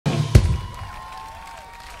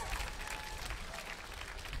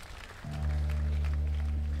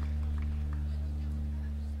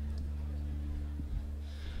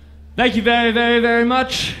Thank you very, very, very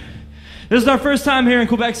much. This is our first time here in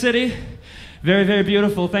Quebec City. Very, very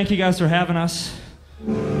beautiful. Thank you guys for having us.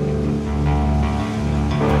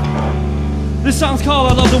 This song's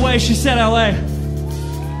called I Love the Way She Said LA.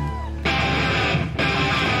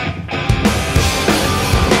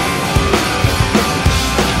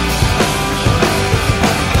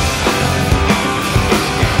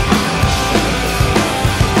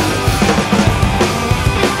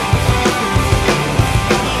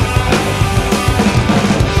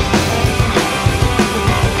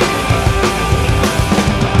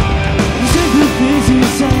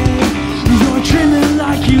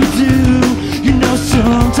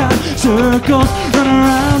 Circles run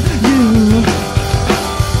around you.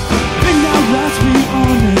 And now let's be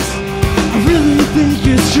honest, I really think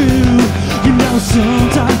it's true. You know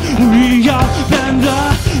sometimes we all bend the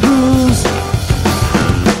rules.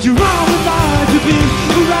 You're all alive, you've been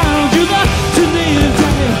around. You love to live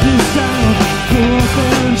and this sound. Hope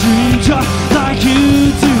and dream just like you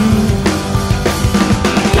do.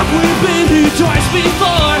 Yeah, we've been here twice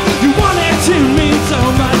before. You wanted to meet so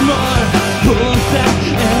much more. Hope that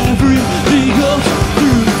everything goes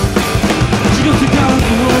through. She goes to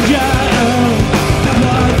California.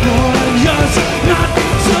 California's not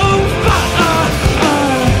so far.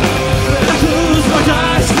 I close my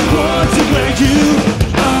eyes, want to where you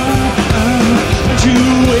are. And you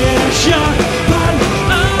wish upon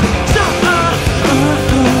a star.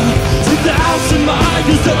 2,000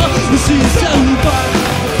 miles up the sea so far.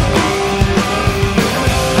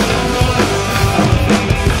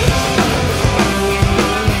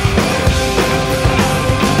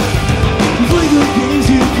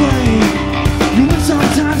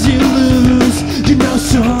 Sometimes you lose, you know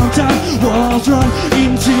sometimes walls run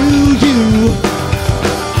into you.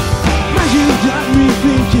 Now you got me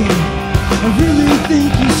thinking, I really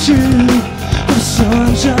think it's true. The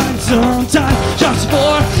sunshine sometimes just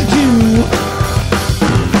for you.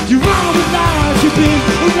 You're all alive, you've been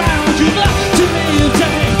around. You love to live,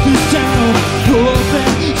 take this town. Hope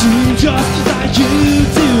and dream just like you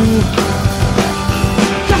do.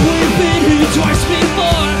 That we've been here twice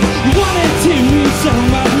before. You wanted to meet so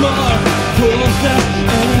much more. Hope that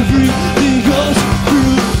everything goes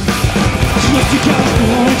through. She goes to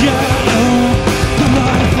California.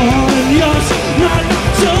 California's not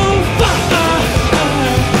so far.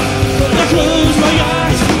 But I close my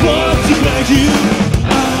eyes, want to where you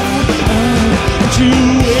are. And you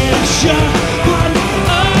wish